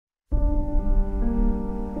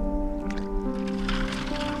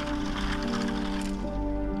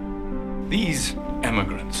These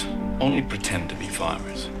immigrants only pretend to be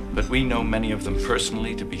farmers, but we know many of them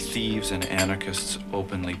personally to be thieves and anarchists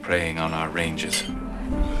openly preying on our ranges.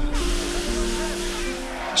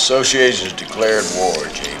 Association's declared war,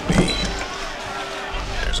 JB.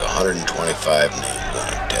 There's 125 names on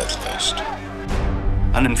a death list.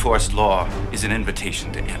 Unenforced law is an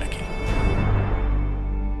invitation to anarchy.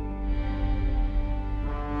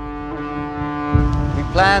 We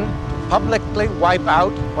plan to publicly wipe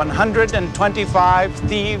out 125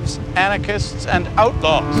 thieves, anarchists, and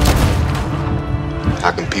outlaws.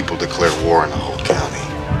 How can people declare war in the whole county?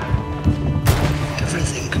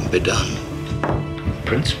 Everything can be done.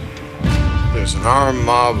 Prince? There's an armed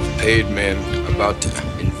mob of paid men about to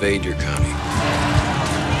invade your county.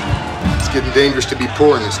 It's getting dangerous to be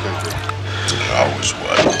poor in this country. It always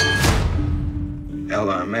was.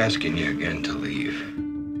 Ella, I'm asking you again to leave.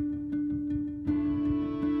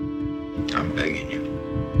 I'm begging you.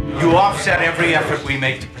 You offset every effort we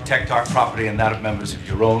make to protect our property and that of members of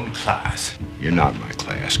your own class. You're not my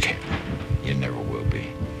class, kid. You never will be.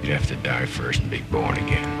 You'd have to die first and be born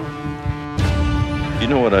again. You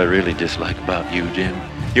know what I really dislike about you, Jim?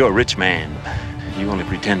 You're a rich man. You only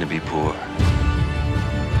pretend to be poor.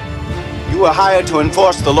 You were hired to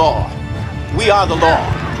enforce the law. We are the law.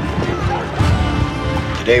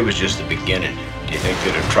 Today was just the beginning. Do you think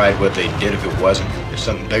they'd have tried what they did if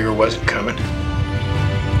something bigger wasn't coming?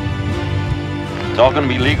 It's all gonna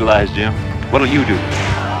be legalized, Jim. What'll you do?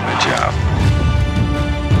 My job.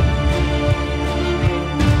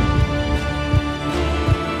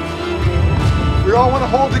 We all want to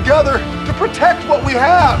hold together to protect what we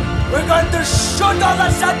have. We're going to shoot all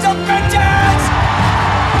the sons of bitches!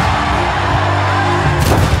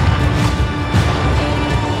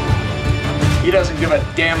 He doesn't give a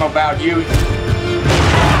damn about you.